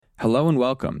Hello and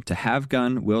welcome to Have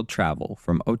Gun Will Travel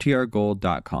from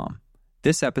OTRGold.com.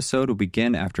 This episode will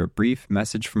begin after a brief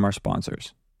message from our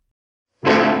sponsors.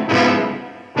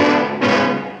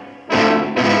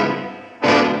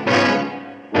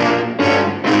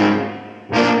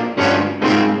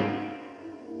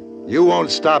 You won't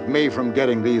stop me from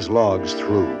getting these logs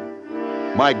through.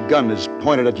 My gun is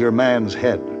pointed at your man's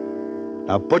head.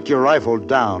 Now put your rifle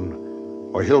down,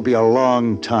 or he'll be a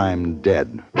long time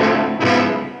dead.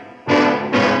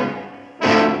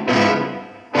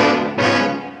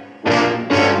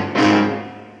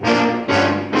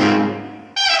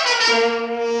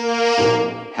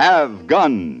 Have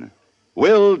Gun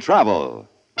Will Travel.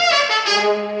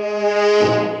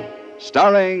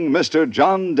 Starring Mr.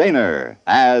 John Dehner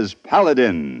as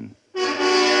Paladin.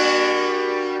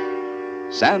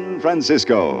 San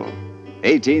Francisco,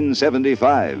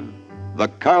 1875. The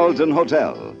Carlton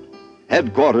Hotel,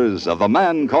 headquarters of the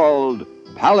man called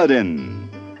Paladin.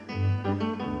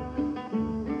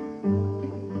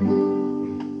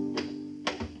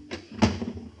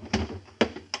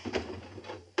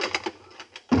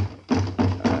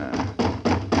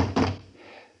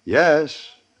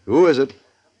 Yes? Who is it?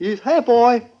 He's Hey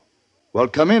Boy. Well,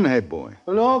 come in, hey boy.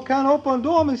 No, can't open the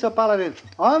door, Mr. Paladin.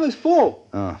 Arm is full.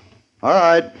 Oh, all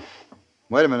right.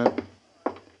 Wait a minute.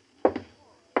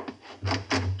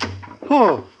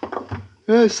 Oh.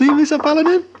 See, Mr.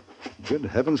 Paladin? Good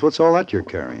heavens, what's all that you're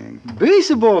carrying?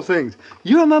 Baseball things.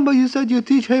 You remember you said you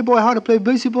teach Hey Boy how to play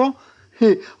baseball?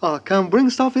 Hey, can bring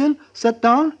stuff in, sit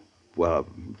down? Well,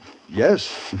 yes,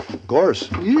 of course.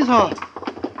 Yes,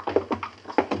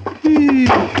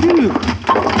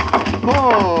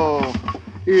 Oh,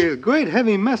 it's a great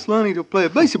heavy mess learning to play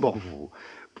baseball.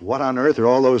 What on earth are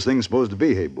all those things supposed to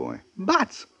be, hey boy?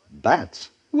 Bats. Bats?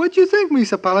 What you think,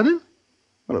 Mr. Paladin?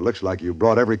 Well, it looks like you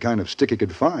brought every kind of stick you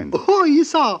could find. Oh, you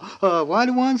saw.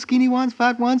 Wide ones, skinny ones,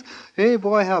 fat ones. Hey,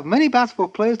 boy, have many bats for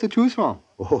players to choose from.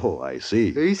 Oh, I see.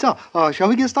 You saw. Shall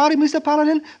we get started, Mr.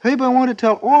 Paladin? Hey, boy, I want to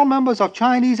tell all members of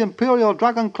Chinese Imperial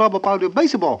Dragon Club about the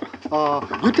baseball.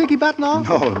 You take your bat now?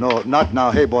 No, not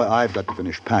now. Hey, boy, I've got to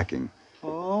finish packing.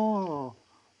 Oh,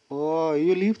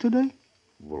 you leave today?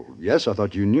 Well, yes, I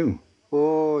thought you knew.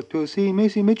 Oh, to see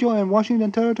Macy Mitchell in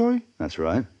Washington Territory? That's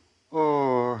right.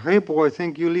 Oh, hey, boy, I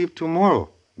think you leave tomorrow.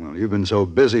 Well, you've been so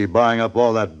busy buying up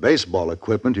all that baseball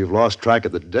equipment, you've lost track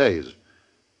of the days.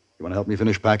 You want to help me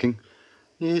finish packing?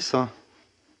 Yes, sir.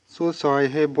 So sorry,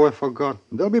 hey, boy, forgot.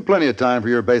 There'll be plenty of time for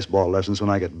your baseball lessons when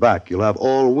I get back. You'll have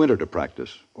all winter to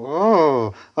practice.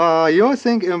 Oh, you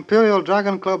think Imperial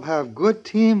Dragon Club have good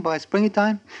team by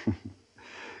springtime?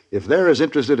 If they're as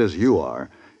interested as you are,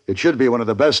 it should be one of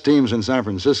the best teams in San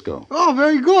Francisco. Oh,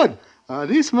 very good.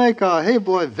 This make Hey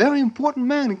Boy very important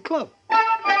man in club.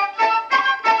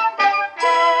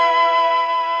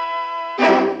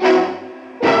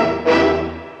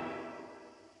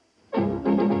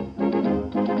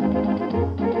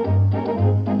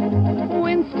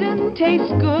 Winston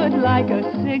tastes good like a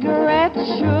cigarette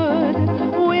should.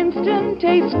 Winston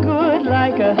tastes good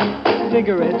like a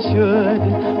cigarette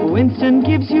should. Winston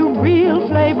gives you real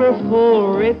flavor,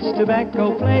 full, rich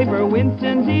tobacco flavor.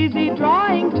 Winston's easy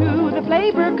drawing too. The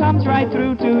flavor comes right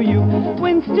through to you.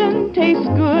 Winston tastes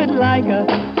good like a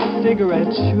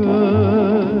cigarette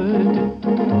should.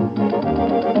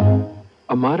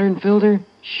 A modern filter?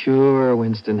 Sure,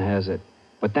 Winston has it.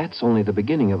 But that's only the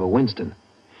beginning of a Winston.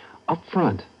 Up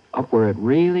front, up where it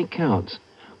really counts,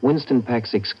 Winston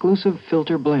packs exclusive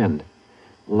filter blend.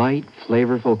 Light,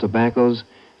 flavorful tobaccos,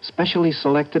 specially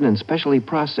selected and specially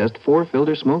processed for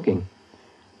filter smoking.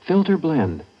 Filter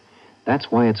blend.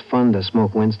 That's why it's fun to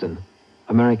smoke Winston,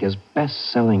 America's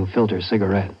best-selling filter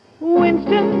cigarette.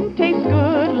 Winston tastes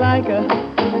good like a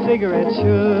cigarette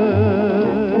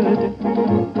should.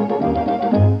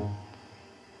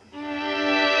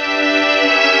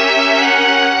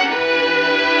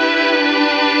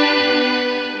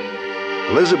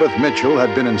 Elizabeth Mitchell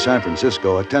had been in San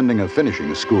Francisco attending a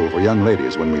finishing school for young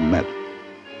ladies when we met.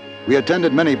 We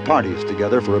attended many parties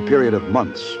together for a period of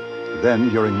months. Then,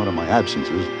 during one of my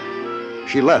absences,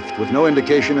 she left with no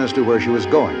indication as to where she was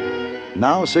going.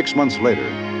 Now, 6 months later,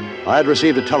 I had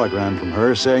received a telegram from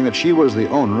her saying that she was the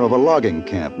owner of a logging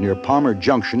camp near Palmer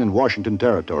Junction in Washington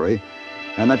Territory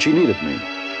and that she needed me.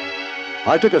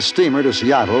 I took a steamer to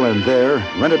Seattle and there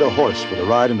rented a horse for the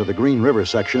ride into the Green River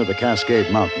section of the Cascade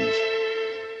Mountains.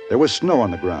 There was snow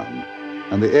on the ground,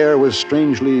 and the air was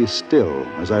strangely still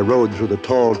as I rode through the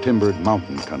tall, timbered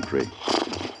mountain country.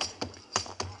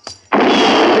 All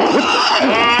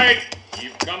right,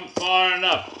 you've come far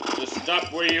enough to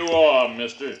stop where you are,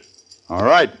 mister. All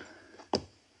right.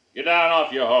 Get down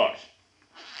off your horse.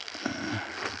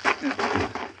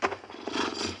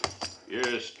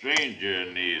 You're a stranger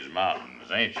in these mountains,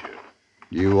 ain't you?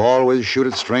 You always shoot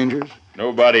at strangers?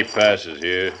 Nobody passes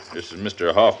here. This is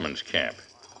Mr. Hoffman's camp.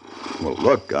 Well,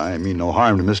 look, I mean no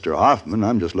harm to Mr. Hoffman.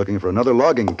 I'm just looking for another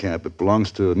logging camp. It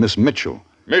belongs to Miss Mitchell.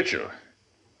 Mitchell?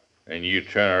 And you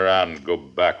turn around and go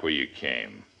back where you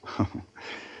came.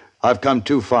 I've come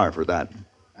too far for that.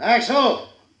 Axel,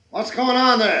 what's going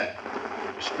on there?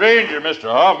 Stranger, Mr.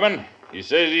 Hoffman. He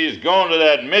says he's going to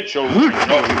that Mitchell.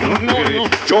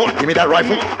 Joel, give me that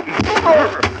rifle.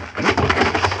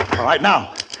 All right,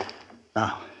 now.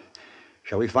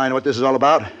 Shall we find what this is all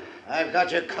about? I've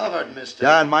got you covered, mister.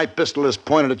 Yeah, and my pistol is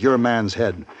pointed at your man's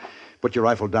head. Put your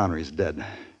rifle down or he's dead.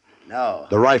 No.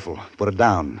 The rifle, put it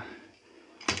down.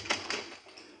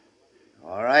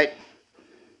 All right.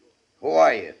 Who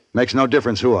are you? Makes no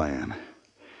difference who I am.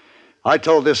 I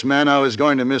told this man I was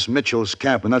going to Miss Mitchell's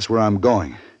camp, and that's where I'm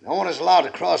going. No one is allowed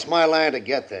to cross my land to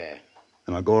get there.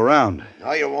 And I'll go around.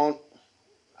 No, you won't.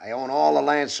 I own all the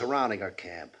land surrounding her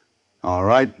camp. All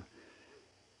right.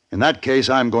 In that case,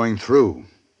 I'm going through,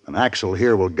 and Axel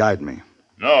here will guide me.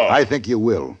 No. I think you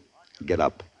will. Get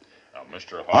up. Now,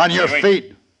 Mr. Hoffman. On your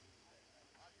feet.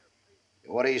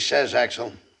 What he says,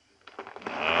 Axel.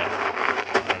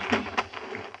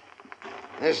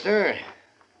 Mister,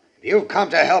 if you've come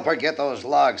to help her get those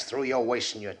logs through, you're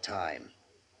wasting your time.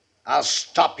 I'll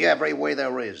stop you every way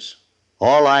there is.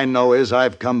 All I know is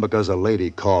I've come because a lady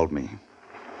called me.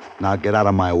 Now get out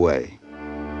of my way.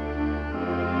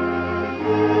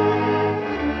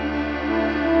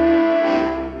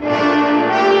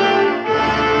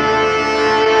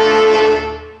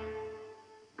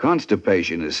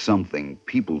 Constipation is something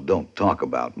people don't talk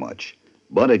about much,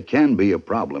 but it can be a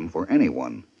problem for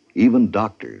anyone, even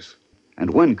doctors.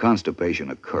 And when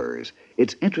constipation occurs,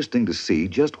 it's interesting to see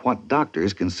just what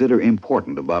doctors consider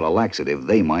important about a laxative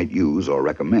they might use or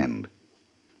recommend.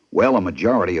 Well, a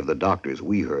majority of the doctors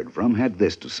we heard from had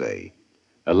this to say.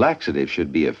 A laxative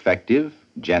should be effective,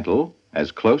 gentle,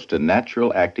 as close to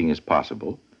natural acting as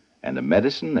possible, and a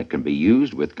medicine that can be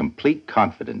used with complete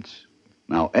confidence.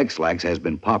 Now, X-Lax has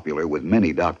been popular with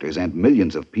many doctors and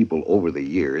millions of people over the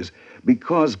years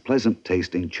because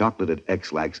pleasant-tasting chocolated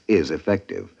X-Lax is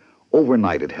effective.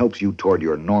 Overnight, it helps you toward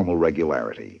your normal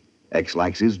regularity.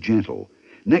 X-Lax is gentle.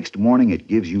 Next morning, it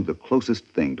gives you the closest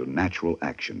thing to natural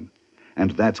action.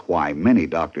 And that's why many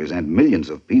doctors and millions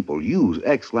of people use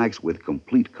X-Lax with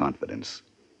complete confidence.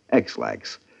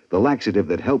 X-Lax, the laxative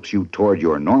that helps you toward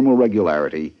your normal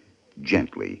regularity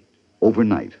gently,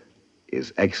 overnight.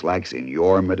 Is X-Lax in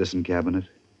your medicine cabinet?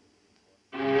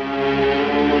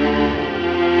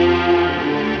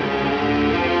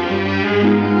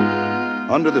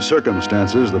 Under the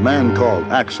circumstances, the man called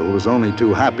Axel was only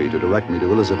too happy to direct me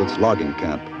to Elizabeth's logging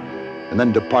camp and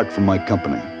then depart from my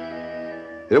company.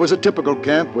 It was a typical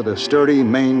camp with a sturdy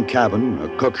main cabin, a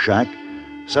cook shack,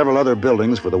 several other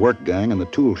buildings for the work gang, and the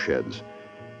tool sheds.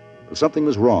 But something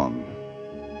was wrong.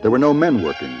 There were no men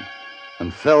working,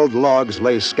 and felled logs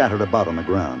lay scattered about on the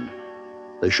ground.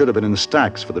 They should have been in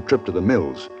stacks for the trip to the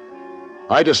mills.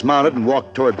 I dismounted and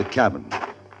walked toward the cabin.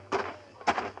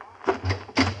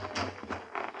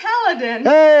 Paladin!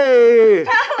 Hey!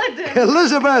 Paladin!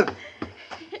 Elizabeth!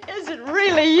 Is it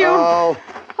really you? Oh,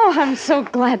 I'm so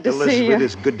glad to see you. Elizabeth,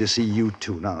 it's good to see you,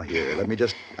 too. Now, here, let me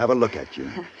just have a look at you.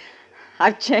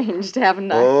 I've changed,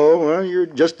 haven't I? Oh, well, you're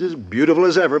just as beautiful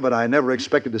as ever, but I never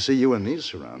expected to see you in these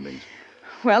surroundings.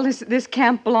 Well, this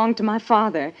camp belonged to my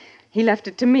father. He left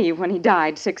it to me when he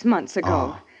died 6 months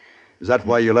ago. Oh. Is that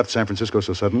why you left San Francisco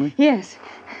so suddenly? Yes.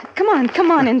 Come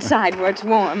on inside where it's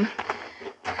warm.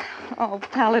 Oh,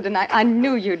 Paladin, I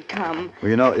knew you'd come.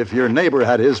 Well, you know, if your neighbor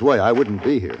had his way, I wouldn't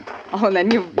be here. Oh, then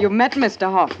you met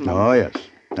Mr. Hoffman. Oh, yes.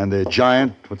 And the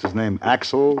giant, what's his name,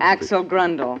 Axel? Axel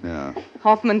Grundle. Yeah.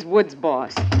 Hoffman's woods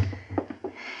boss.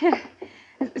 Here,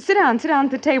 sit down at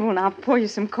the table and I'll pour you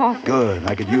some coffee. Good,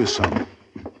 I could use some.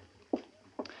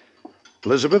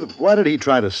 Elizabeth, why did he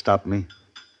try to stop me?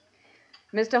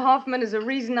 Mr. Hoffman is the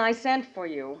reason I sent for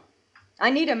you.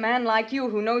 I need a man like you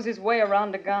who knows his way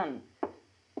around a gun.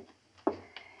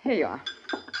 Here you are.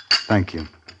 Thank you.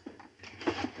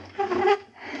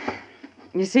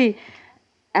 You see,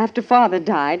 after Father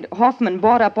died, Hoffman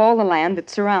bought up all the land that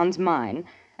surrounds mine,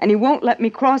 and he won't let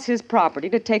me cross his property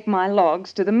to take my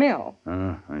logs to the mill.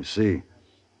 I see.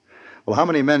 Well, how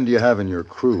many men do you have in your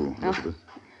crew, Elizabeth?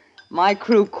 My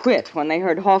crew quit when they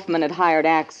heard Hoffman had hired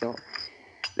Axel.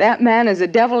 That man is a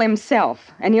devil himself,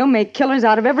 and he'll make killers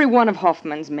out of every one of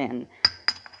Hoffman's men.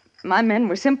 My men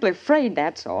were simply afraid,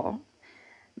 that's all.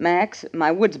 Max,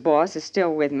 my woods boss, is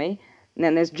still with me. And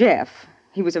then there's Jeff.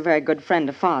 He was a very good friend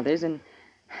of Father's, and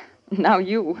now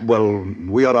you. Well,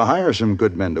 we ought to hire some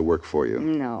good men to work for you.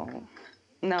 No.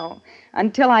 No.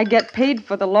 Until I get paid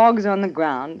for the logs on the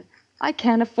ground, I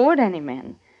can't afford any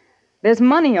men. There's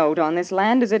money owed on this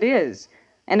land as it is.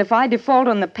 And if I default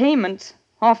on the payments,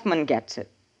 Hoffman gets it.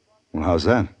 Well, how's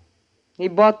that? He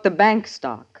bought the bank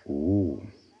stock. Ooh.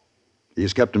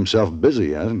 He's kept himself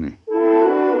busy, hasn't he?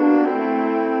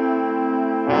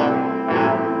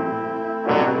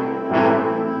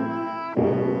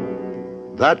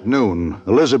 That noon,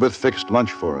 Elizabeth fixed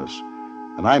lunch for us,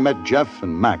 and I met Jeff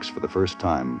and Max for the first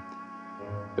time.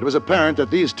 It was apparent that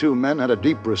these two men had a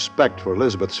deep respect for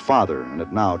Elizabeth's father and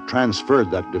had now transferred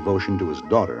that devotion to his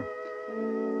daughter.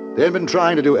 They had been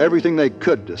trying to do everything they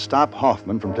could to stop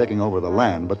Hoffman from taking over the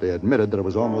land, but they admitted that it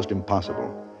was almost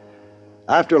impossible.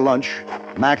 After lunch,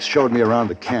 Max showed me around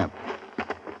the camp.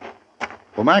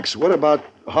 Well, Max, what about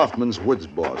Hoffman's woods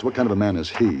boss? What kind of a man is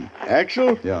he?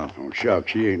 Axel? Yeah. Oh,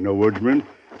 shucks, he ain't no woodsman.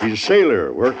 He's a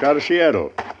sailor, worked out of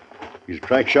Seattle. He's a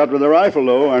crack shot with a rifle,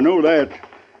 though, I know that.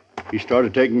 He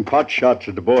started taking pot shots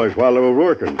at the boys while they were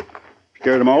working.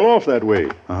 Scared them all off that way.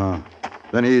 Uh-huh.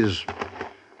 Then he's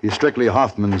strictly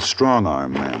Hoffman's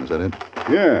strong-arm man, is that it?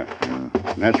 Yeah.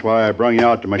 And that's why I brung you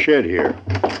out to my shed here.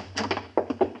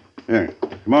 Here,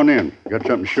 come on in. Got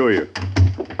something to show you.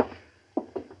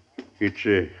 It's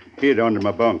hid under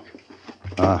my bunk.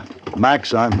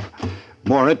 Max, I'm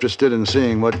more interested in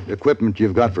seeing what equipment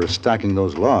you've got for stacking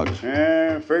those logs.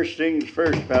 First things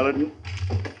first, Paladin.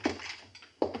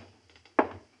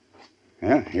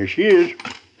 Yeah, here she is.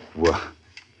 Well,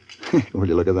 would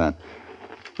you look at that?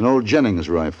 An old Jennings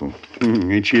rifle.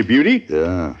 Ain't she a beauty?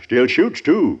 Yeah. Still shoots,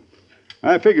 too.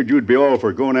 I figured you'd be all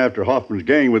for going after Hoffman's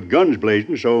gang with guns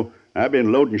blazing, so I've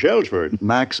been loading shells for it.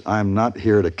 Max, I'm not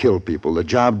here to kill people. The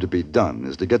job to be done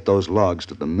is to get those logs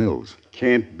to the mills.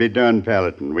 Can't be done,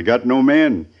 Paladin. We got no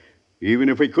men. Even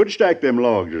if we could stack them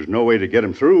logs, there's no way to get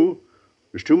them through.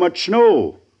 There's too much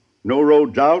snow. No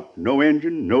roads out, no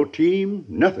engine, no team,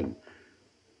 nothing.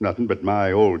 Nothing but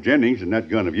my old Jennings and that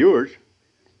gun of yours.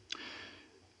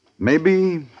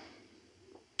 Maybe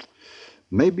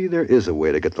there is a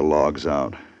way to get the logs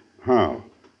out. How?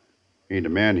 Ain't a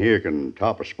man here can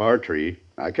top a spar tree.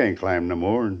 I can't climb no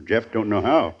more, and Jeff don't know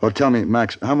how. Well, tell me,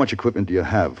 Max, how much equipment do you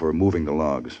have for moving the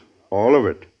logs? All of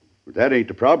it. But that ain't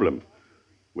the problem.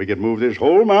 We could move this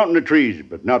whole mountain of trees,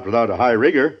 but not without a high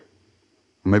rigger.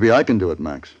 Maybe I can do it,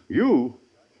 Max. You?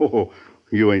 Oh,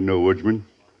 you ain't no woodsman.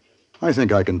 I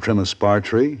think I can trim a spar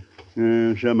tree.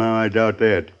 Somehow I doubt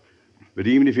that. But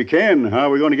even if you can, how are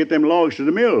we going to get them logs to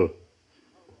the mill?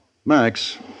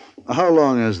 Max, how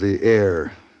long has the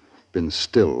air been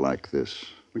still like this?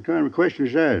 What kind of a question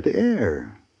is that? The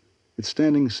air. It's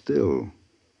standing still.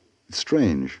 It's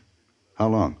strange. How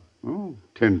long? Oh,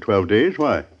 10, 12 days.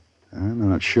 Why? I'm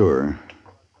not sure.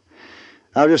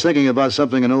 I was just thinking about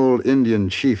something an old Indian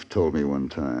chief told me one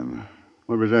time.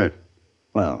 What was that?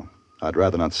 Well, I'd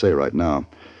rather not say right now.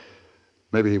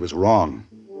 Maybe he was wrong.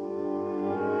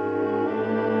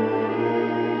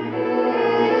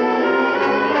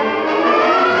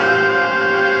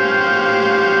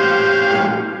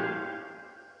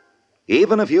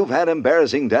 Even if you've had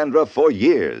embarrassing dandruff for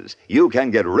years, you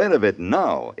can get rid of it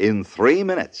now in 3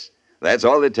 minutes. That's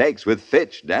all it takes with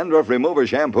Fitch Dandruff Remover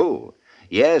Shampoo.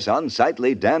 Yes,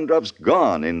 unsightly dandruff's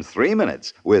gone in 3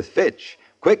 minutes with Fitch,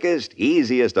 quickest,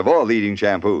 easiest of all leading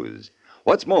shampoos.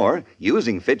 What's more,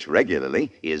 using Fitch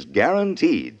regularly is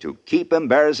guaranteed to keep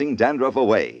embarrassing dandruff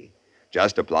away.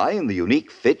 Just apply in the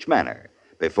unique Fitch manner.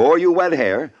 Before you wet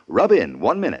hair, rub in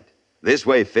 1 minute. This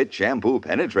way, Fitch shampoo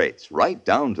penetrates right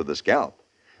down to the scalp.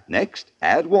 Next,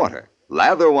 add water.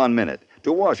 Lather 1 minute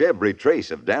to wash every trace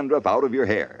of dandruff out of your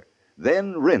hair.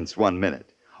 Then rinse 1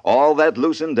 minute. All that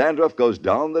loosened dandruff goes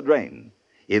down the drain.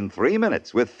 In 3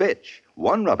 minutes with Fitch,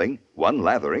 1 rubbing, 1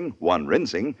 lathering, 1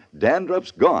 rinsing,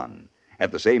 dandruff's gone.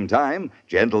 At the same time,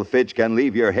 gentle Fitch can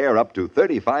leave your hair up to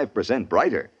 35%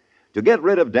 brighter. To get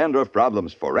rid of dandruff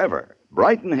problems forever,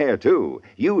 brighten hair too,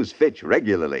 use Fitch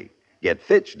regularly. Get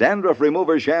Fitch Dandruff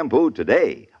Remover Shampoo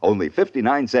today, only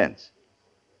 59 cents.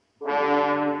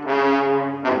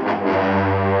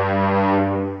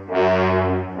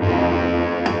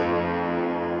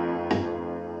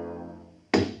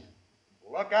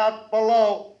 Look out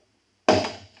below.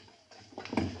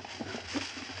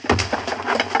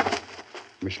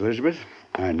 Miss Elizabeth,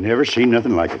 I never seen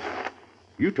nothing like it.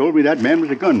 You told me that man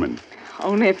was a gunman.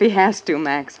 Only if he has to,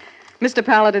 Max. Mr.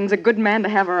 Paladin's a good man to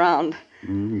have around.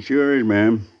 He sure is,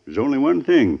 ma'am. There's only one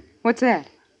thing. What's that?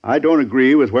 I don't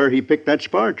agree with where he picked that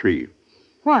spar tree.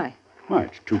 Why? Why,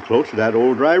 it's too close to that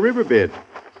old dry riverbed.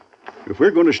 If we're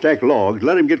going to stack logs,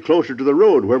 let him get closer to the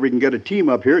road where we can get a team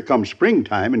up here come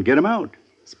springtime and get him out.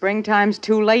 Springtime's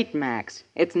too late, Max.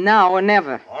 It's now or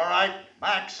never. All right,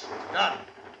 Max, it's done.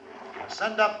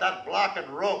 Send up that block and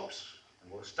ropes,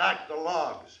 and we'll stack the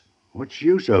logs. What's the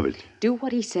use of it? Do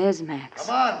what he says, Max.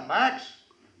 Come on, Max.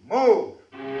 Move.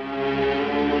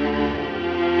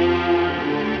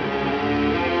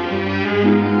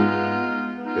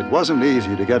 It wasn't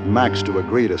easy to get Max to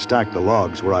agree to stack the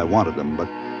logs where I wanted them, but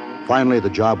finally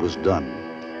the job was done.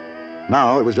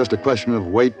 Now it was just a question of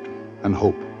wait and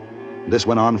hope. This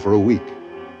went on for a week.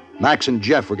 Max and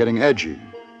Jeff were getting edgy.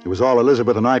 It was all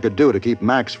Elizabeth and I could do to keep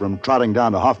Max from trotting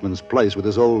down to Hoffman's place with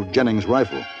his old Jennings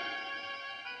rifle.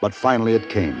 But finally it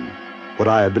came, what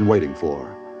I had been waiting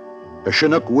for. A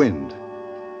Chinook wind.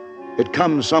 It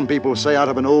comes, some people say, out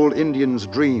of an old Indian's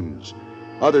dreams.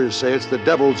 Others say it's the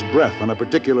devil's breath on a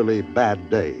particularly bad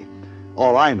day.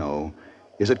 All I know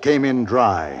is it came in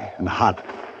dry and hot,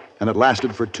 and it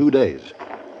lasted for 2 days.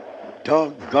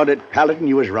 Doggone it, Paladin,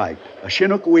 you was right. A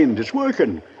Chinook wind, it's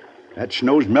working. That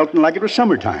snow's melting like it was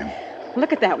summertime.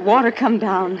 Look at that water come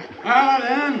down.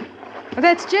 Paladin! Well,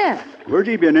 that's Jeff. Where's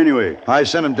he been anyway? I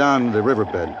sent him down the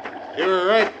riverbed. You were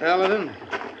right, Paladin.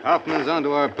 Hoffman's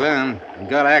onto our plan. He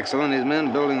got Axel and his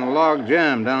men building a log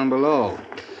jam down below.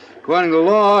 According to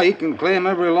law, he can claim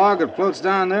every log that floats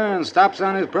down there and stops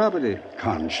on his property.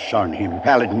 Concern him,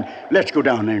 Paladin. Let's go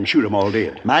down there and shoot 'em all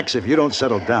dead. Max, if you don't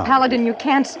settle down... Paladin, you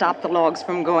can't stop the logs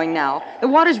from going now. The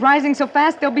water's rising so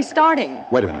fast they'll be starting.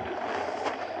 Wait a minute.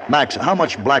 Max, how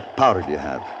much black powder do you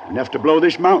have? Enough to blow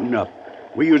this mountain up.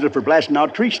 We use it for blasting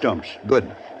out tree stumps.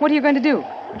 Good. What are you going to do?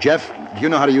 Jeff, do you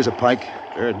know how to use a pike?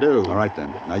 Sure do. All right,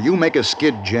 then. Now, you make a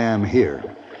skid jam here.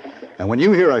 And when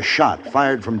you hear a shot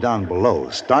fired from down below,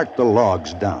 start the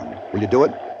logs down. Will you do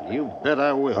it? You bet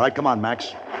I will. All right, come on,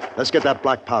 Max. Let's get that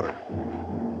black powder.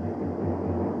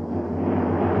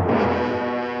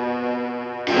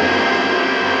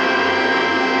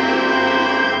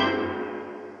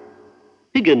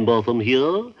 Higginbotham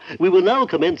here. We will now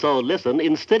commence our lesson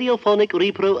in stereophonic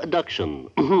reproduction.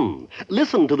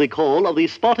 Listen to the call of the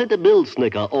spotted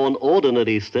billsnicker on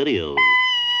ordinary stereo.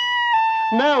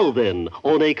 Now then,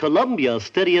 on a Columbia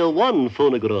Stereo 1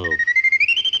 phonograph.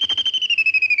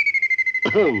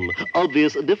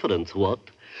 Obvious difference, what?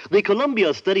 The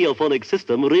Columbia stereophonic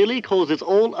system really causes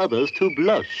all others to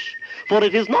blush, for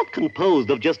it is not composed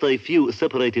of just a few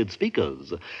separated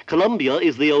speakers. Columbia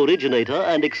is the originator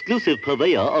and exclusive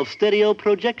purveyor of stereo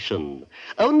projection.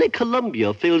 Only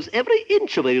Columbia fills every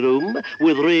inch of a room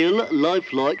with real,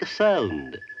 lifelike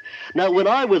sound. Now, when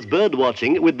I was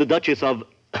bird-watching with the Duchess of...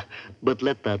 But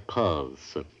let that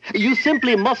pass. You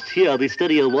simply must hear the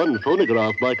Stereo 1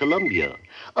 phonograph by Columbia.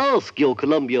 Ask your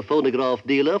Columbia phonograph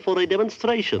dealer for a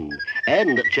demonstration.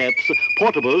 And, chaps,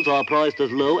 portables are priced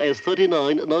as low as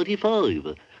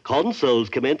 $39.95. Consoles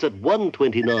commence at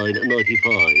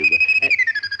 $129.95.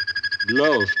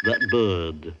 Blast that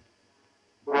bird.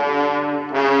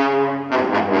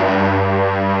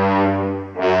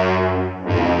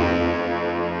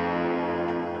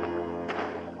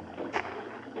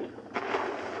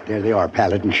 There they are,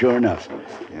 Paladin, sure enough.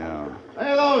 Yeah.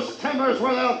 Lay those timbers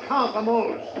where they'll count the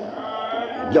moves.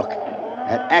 Look,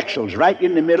 that axle's right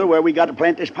in the middle where we got to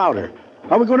plant this powder.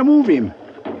 How are we going to move him?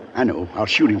 I know. I'll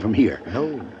shoot him from here.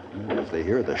 No. If they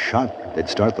hear the shot, they'd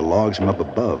start the logs from up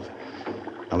above.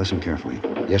 Now listen carefully.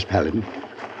 Yes, Paladin.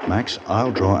 Max,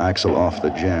 I'll draw Axel off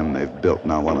the jam they've built.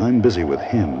 Now, while I'm busy with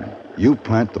him, you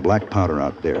plant the black powder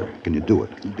out there. Can you do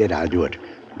it? You bet I'll do it.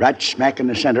 Right smack in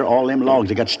the center, all them logs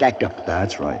that got stacked up.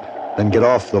 That's right. Then get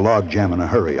off the log jam in a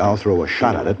hurry. I'll throw a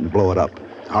shot at it and blow it up.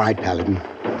 All right, Paladin.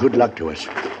 Good luck to us.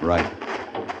 Right.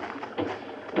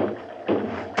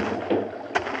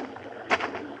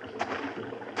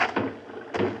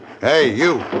 Hey,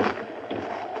 you.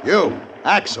 You,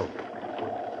 Axel.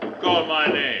 Call my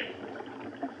name.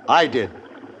 I did.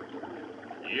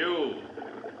 You.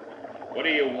 What do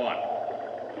you want?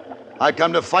 I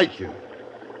come to fight you.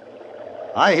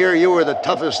 I hear you were the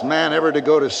toughest man ever to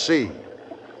go to sea.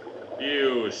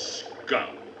 You scum.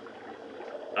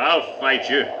 I'll fight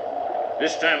you.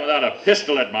 This time without a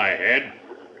pistol at my head.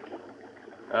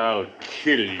 I'll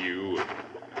kill you.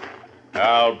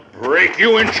 I'll break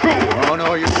you in two. Oh,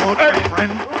 no, you won't, my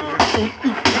friend.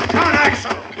 Come on,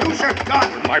 Axel. Use your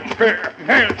gun. My bare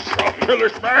hands, you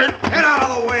killers, man. Get out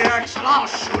of the way, Axel. I'll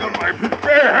shoot him. My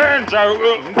bare hands, I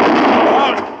will.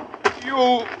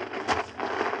 You...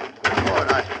 Lord,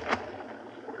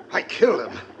 I killed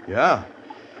him. Yeah.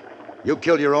 You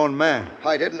killed your own man.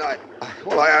 I didn't.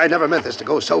 Well, I never meant this to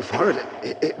go so far.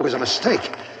 It was a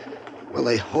mistake. Will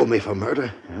they hold me for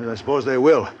murder? Yes, I suppose they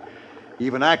will.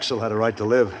 Even Axel had a right to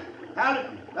live.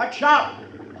 Paladin, that shot.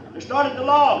 They started the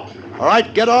logs. All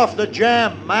right, get off the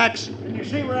jam, Max. Can you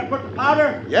see where I put the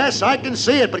powder? Yes, I can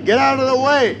see it, but get out of the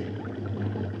way.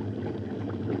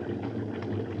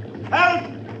 Help!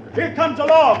 Here comes a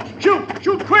log. Shoot!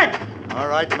 Shoot quick! All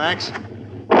right, Max.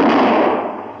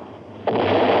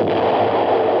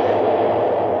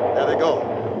 There they go.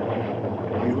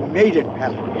 You made it,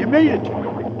 Paladin. You made it.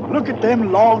 Look at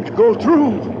them logs go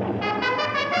through.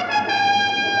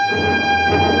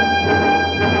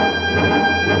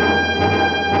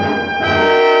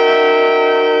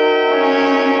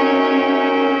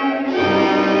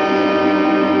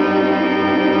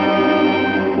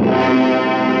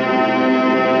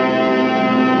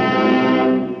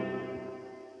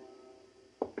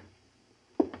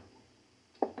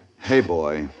 Hey,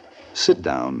 boy, sit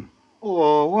down.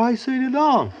 Oh, why sit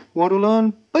down? Want to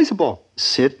learn baseball?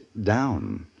 Sit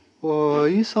down. Oh,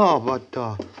 Esau,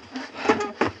 but,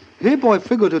 Hey, boy,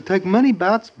 figure to take many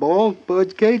bats, balls,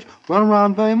 birds' cage, run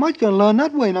around very much and learn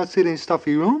that way, not sit in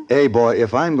stuffy room. Hey, boy,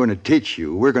 if I'm going to teach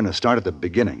you, we're going to start at the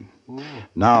beginning. Oh.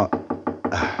 Now,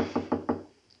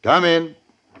 come in.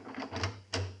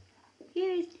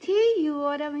 Here is tea you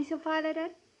order, Mr. Paladin.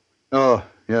 Oh,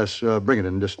 yes, bring it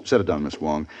in. Just set it down, Miss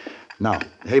Wong. Now,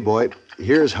 hey, boy,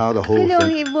 here's how the whole Hello,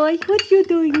 thing... hey boy. What you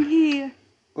doing here?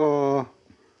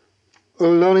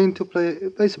 Learning to play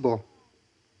baseball.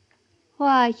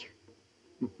 Why?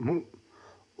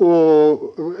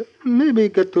 Or maybe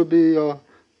get to be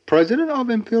president of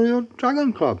Imperial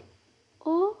Dragon Club.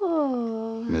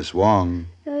 Oh. Miss Wong.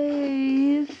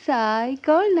 I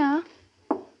go now.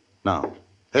 Now,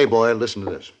 hey, boy, listen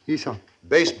to this. Yes, sir.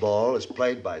 Baseball is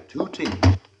played by two teams.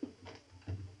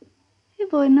 Hey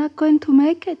boy, not going to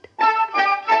make it.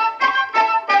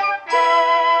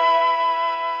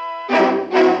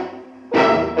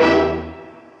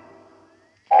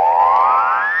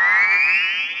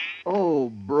 Oh,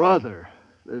 brother,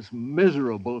 this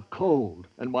miserable cold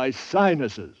and my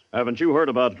sinuses. Haven't you heard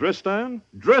about Dristan?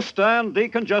 Dristan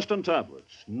decongestant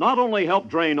tablets not only help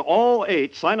drain all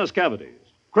 8 sinus cavities,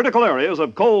 critical areas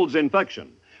of cold's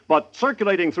infection, but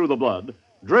circulating through the blood,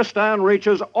 Dristan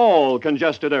reaches all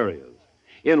congested areas.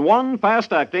 In one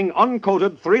fast-acting,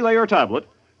 uncoated 3-layer tablet,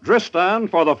 Dristan,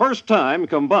 for the first time,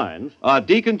 combines a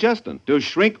decongestant to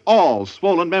shrink all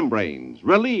swollen membranes,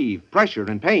 relieve pressure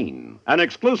and pain. An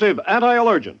exclusive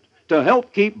anti-allergent to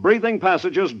help keep breathing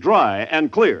passages dry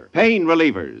and clear. Pain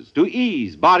relievers to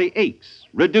ease body aches,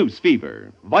 reduce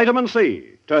fever. Vitamin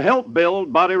C to help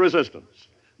build body resistance.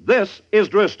 This is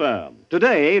Dristan.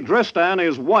 Today, Dristan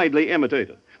is widely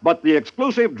imitated, but the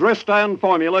exclusive Dristan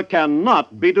formula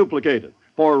cannot be duplicated.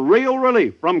 For real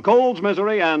relief from cold's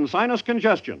misery and sinus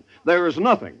congestion, there's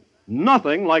nothing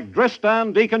like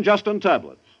Dristan decongestant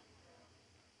tablets.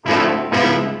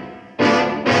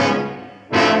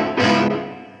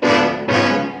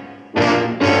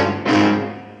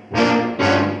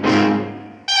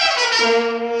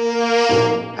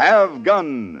 Have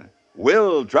Gun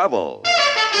Will Travel.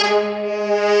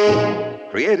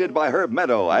 Created by Herb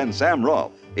Meadow and Sam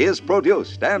Rolfe, is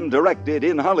produced and directed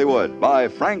in Hollywood by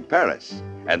Frank Paris,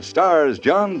 and stars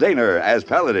John Daner as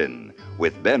Paladin,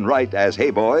 with Ben Wright as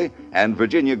Hey Boy and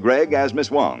Virginia Gregg as Miss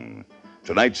Wong.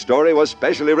 Tonight's story was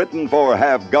specially written for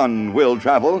Have Gun Will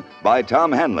Travel by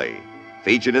Tom Hanley.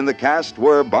 Featured in the cast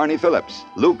were Barney Phillips,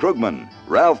 Lou Krugman,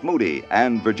 Ralph Moody,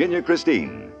 and Virginia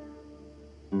Christine.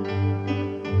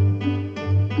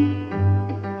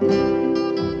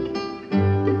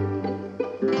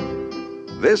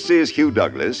 This is Hugh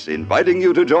Douglas inviting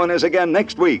you to join us again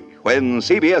next week when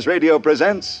CBS Radio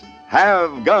presents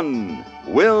Have Gun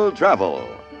Will Travel.